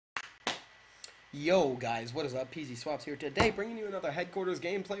Yo guys, what is up? PzSwapz here today, bringing you another headquarters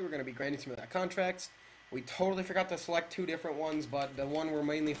gameplay. We're going to be granting some of that contracts. We totally forgot to select two different ones, but the one we're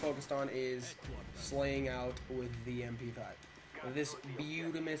mainly focused on is slaying out with the MP5. This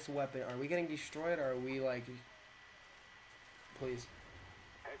beautimous weapon. Are we getting destroyed, or are we like... Please.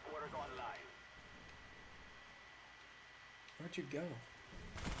 Where'd you go?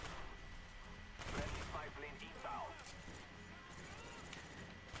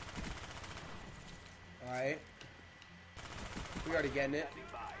 Alright. We already getting it.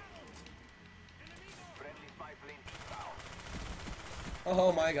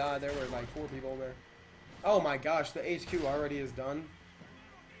 Oh my god, there were like 4 people there. Oh my gosh, the HQ already is done.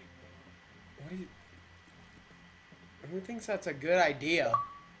 What do you... Who thinks that's a good idea?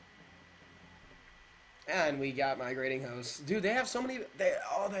 And we got migrating hosts. Dude, they have so many... They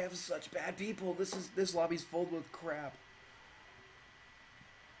have such bad people. This lobby's filled with crap.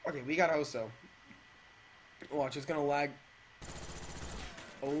 Okay, we got hosts though. Watch, it's gonna lag.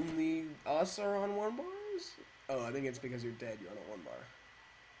 Only us are on 1 bars? Oh, I think it's because you're dead. You're on a 1 bar.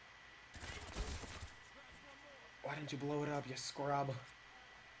 Why didn't you blow it up, you scrub?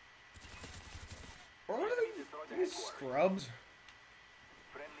 What are they scrubs?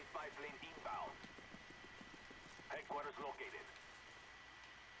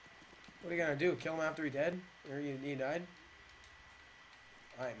 What are you gonna do? Kill him after he dead? Or he died?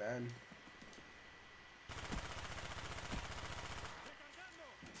 Alright, man.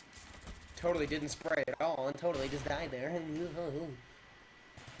 Totally didn't spray at all and totally just died there.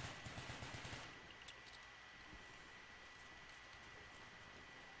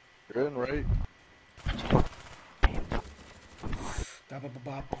 You're in, right?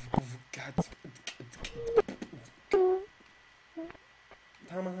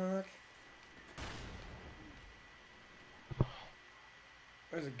 Tomahawk.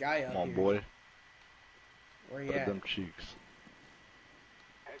 There's a guy up here. Come on, boy. Where you at? Them cheeks.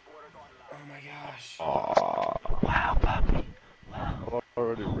 Oh my gosh. Aww. Wow, puppy. Wow. I'm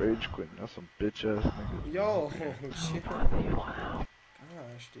already rage quitting. That's some bitch ass nigga. Yo, shit.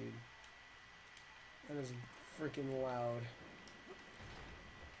 Gosh, dude. That is freaking loud.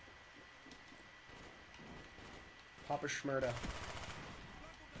 Papa Schmurda.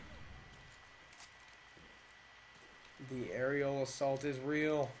 The aerial assault is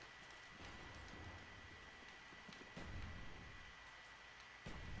real.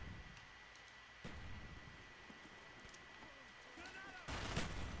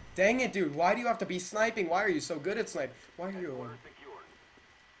 Dang it, dude. Why do you have to be sniping? Why are you so good at sniping? Why are you a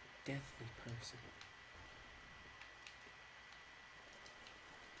deathly person?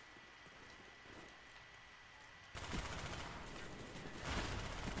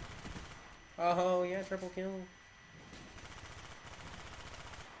 Oh, yeah, triple kill.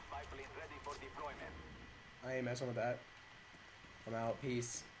 I ain't messing with that. I'm out.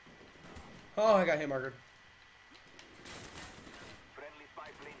 Peace. Oh, I got hit marker.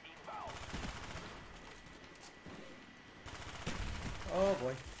 Oh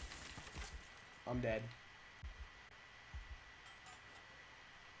boy. I'm dead.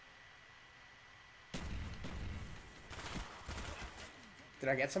 Did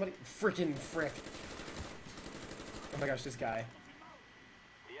I get somebody? Freaking frick. Oh my gosh, this guy.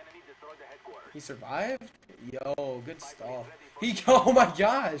 He survived? Yo, good stuff. Oh my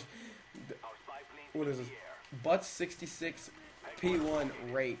gosh! What is this? Butt 66 P1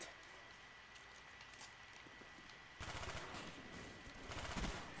 rate.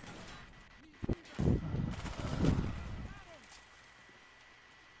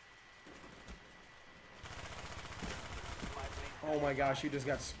 Oh my gosh, you just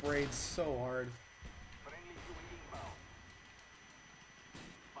got sprayed so hard.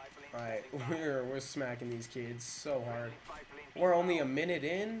 Alright, we're smacking these kids so hard. We're only a minute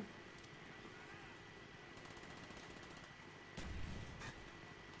in.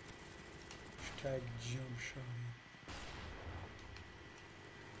 Hashtag jump shotty.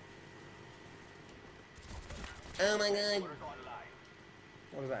 Oh my god.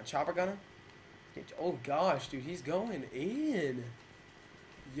 What is that, chopper gunner? Oh gosh, dude, he's going in.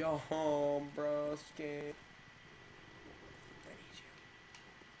 Yo, bro, scan.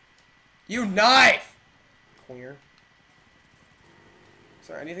 You knife! Queer. Is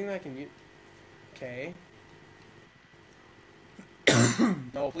there anything that I can use? Okay.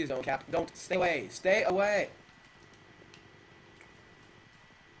 No, please don't, Cap. Don't. Stay away. Stay away.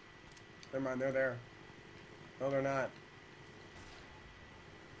 Never mind, they're there. No, they're not.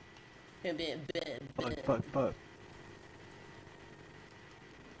 Fuck.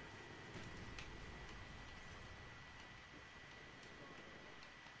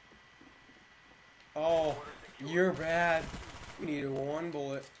 Oh, you're bad. You needed one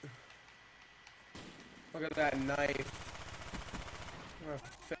bullet. Look at that knife.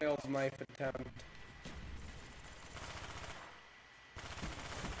 A failed knife attempt.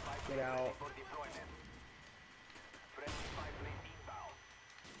 Get out.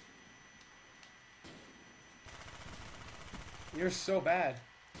 You're so bad.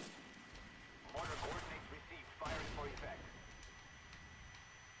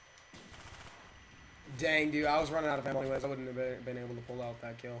 Dang, dude, I was running out of ammo anyways. I wouldn't have been able to pull out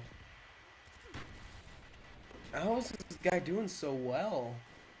that kill. How is this guy doing so well?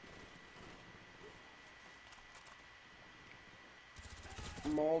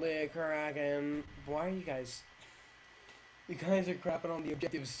 Moldy Kraken. Why are you guys... You guys are crapping on the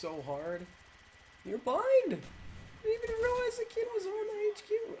objectives so hard. You're blind! I didn't even realize the kid was on the HQ.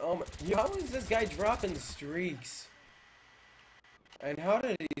 Oh my... How is this guy dropping streaks? And how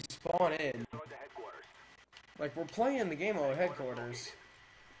did he spawn in? Like, we're playing the game on headquarters.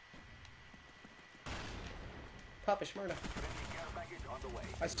 Papa Shmurda.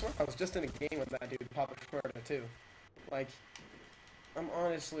 I swear I was just in a game with that dude, Papa Shmurda, too. Like, I'm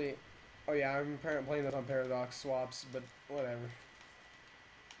honestly... Oh yeah, I'm playing this on PzSwapz, but whatever.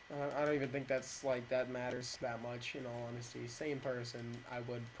 I don't even think that's, like, that matters that much, in all honesty. Same person, I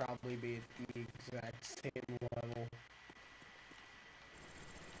would probably be at the exact same level.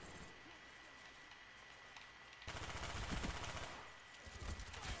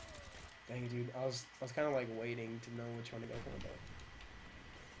 Dang, dude, I was kind of like waiting to know which one to go for,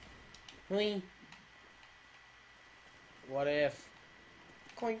 but... Hui. What if?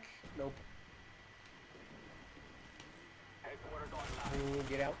 Clink. Nope. Ooh,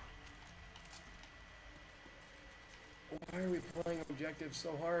 get out. Why are we playing objectives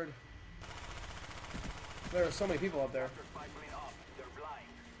so hard? There are so many people up there.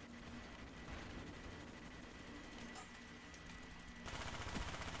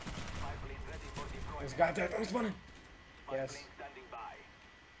 There's a guy there. I'm spawning. Yes.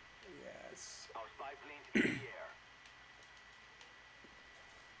 Yes.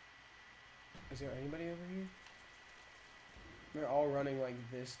 Is there anybody over here? They're all running like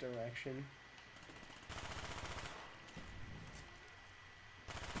this direction.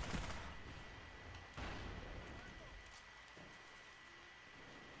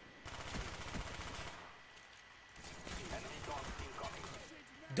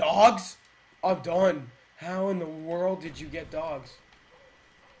 Dogs? I'm done. How in the world did you get dogs?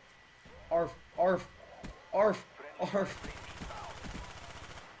 Arf, arf, arf, arf.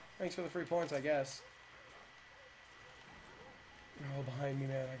 Thanks for the free points, I guess. They're all behind me,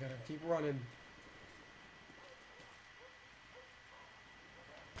 man. I gotta keep running.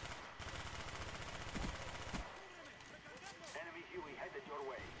 Enemy Huey headed your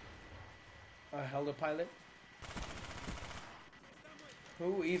way. A helipilot?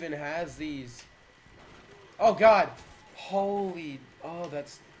 Who even has these? Oh god! Holy... Oh,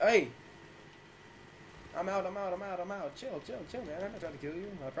 that's... Hey! I'm out. Chill, man. I'm not trying to kill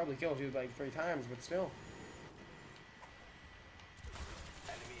you. I probably killed you like 3 times, but still.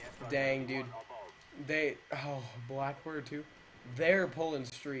 Dang, dude. They... Oh, Blackbird too. They're pulling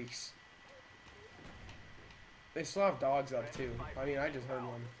streaks. They still have dogs up too. I mean, I just heard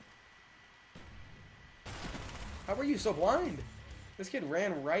one. How were you so blind? This kid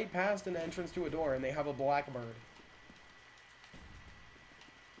ran right past an entrance to a door and they have a Blackbird.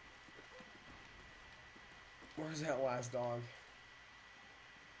 Where's that last dog?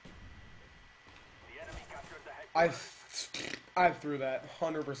 I threw that.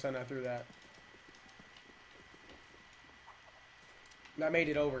 100% I threw that. That made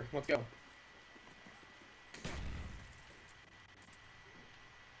it over. Let's go.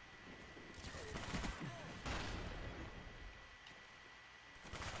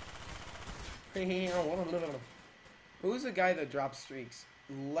 Who's the guy that drops streaks?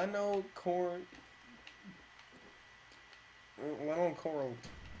 Leno Coral.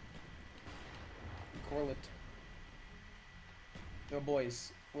 Corlet. Yo,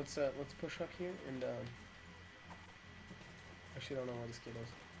 boys, let's push up here and actually don't know where this kid is.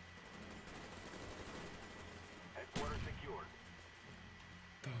 Headquarters secured.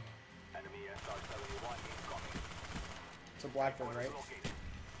 Enemy SR-71 incoming. It's a Blackbird, right?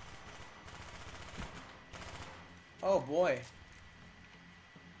 Oh boy.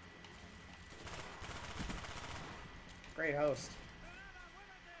 Great host.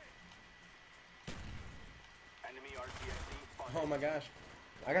 Enemy RTSD. Oh my gosh.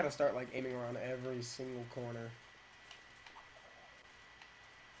 I gotta start like aiming around every single corner.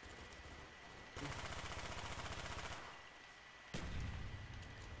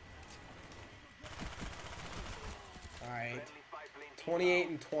 28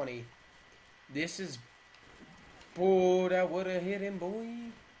 and 20. This is... Oh, that would have hit him, boy.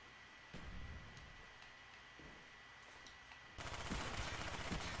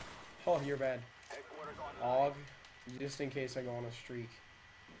 Oh, you're bad. Headquarters online. Og, just in case I go on a streak.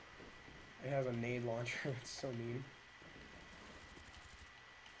 It has a nade launcher. That's so mean.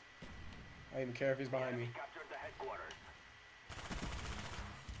 I don't even care if he's behind me. Captured the headquarters.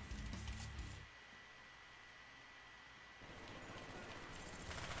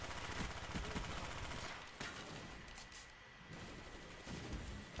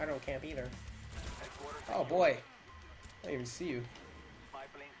 I don't camp either. Headquarters Oh boy. I didn't even see you. Spy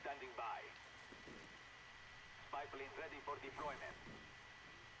plane standing by. Spy plane ready for deployment.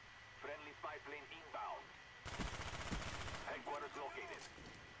 Friendly spy plane inbound. Headquarters located.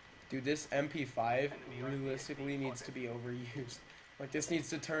 Dude, this MP5 realistically needs to be overused. Like, this needs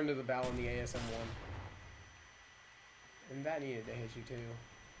to turn to the bow in the ASM-1. And that needed to hit you too.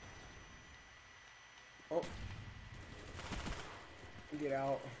 Oh. Get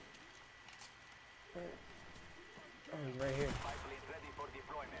out. Oh, he's right here. Spy plane ready for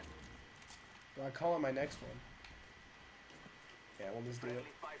deployment. Do I call on my next one? Yeah, we'll just do it.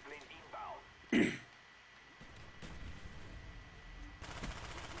 Friendly spy plane inbound.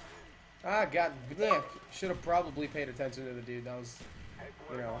 Ah, God. Bleh. Should have probably paid attention to the dude that was,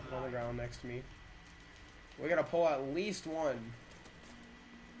 you know, on the ground next to me. We gotta pull at least one.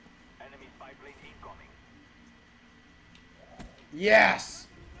 Enemy spy plane incoming. Yes!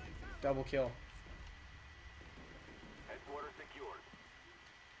 Double kill. Headquarters secured.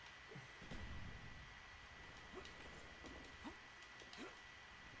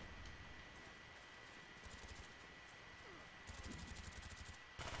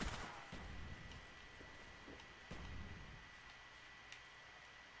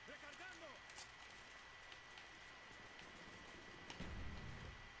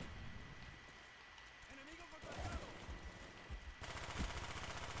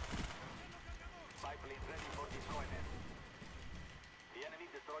 Spy plane ready for deployment. The enemy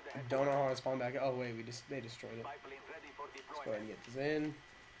destroyed the Don't know headquarters. how to spawn back. Oh wait, they destroyed it. Spy plane ready for Let's go ahead and deployment. get this in.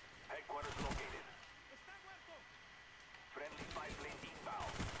 Headquarters located. Friendly spy plane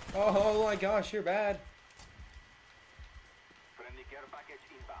inbound. Oh my gosh, you're bad. Friendly care package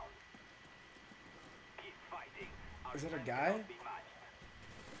inbound. Keep fighting. Our Is that a strength guy? cannot be matched.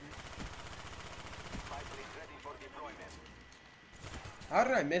 Spy plane ready for deployment. How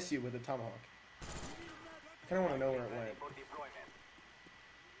did I miss you with the tomahawk? I kind of want to know where it Ready went. for deployment.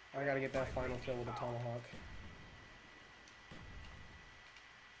 I gotta get that final kill with the tomahawk.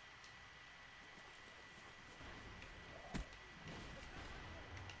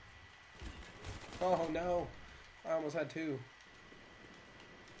 Oh no! I almost had two.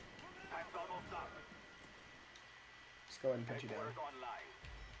 Time's almost up. Let's go ahead and put you Headquarters down.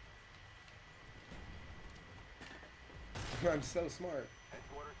 online. I'm so smart.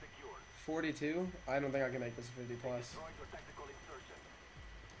 Headquarters secured. 42? I don't think I can make this a 50 plus. Destroy your tactical insertion.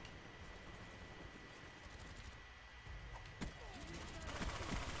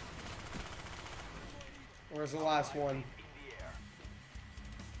 Where's the last one? In the air.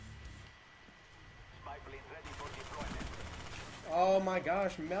 Spy plane ready for deployment. Oh my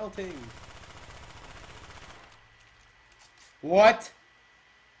gosh, melting! What?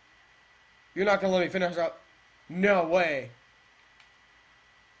 You're not gonna let me finish up? No way.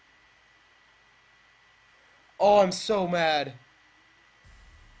 Oh, I'm so mad.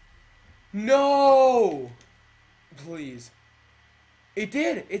 No! Please. It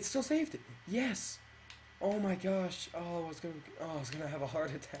did! It still saved it. Yes! Oh my gosh. Oh, I was gonna have a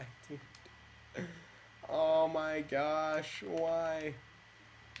heart attack, dude. Oh my gosh. Why?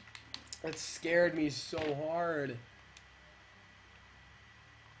 That scared me so hard.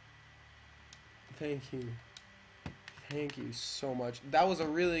 Thank you. Thank you so much. That was a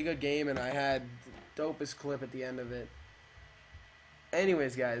really good game, and I had the dopest clip at the end of it.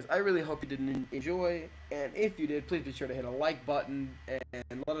 Anyways, guys, I really hope you did enjoy, and if you did, please be sure to hit a like button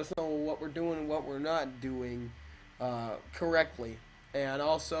and let us know what we're doing and what we're not doing correctly. And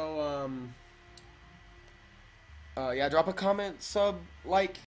also, yeah, drop a comment, sub, like,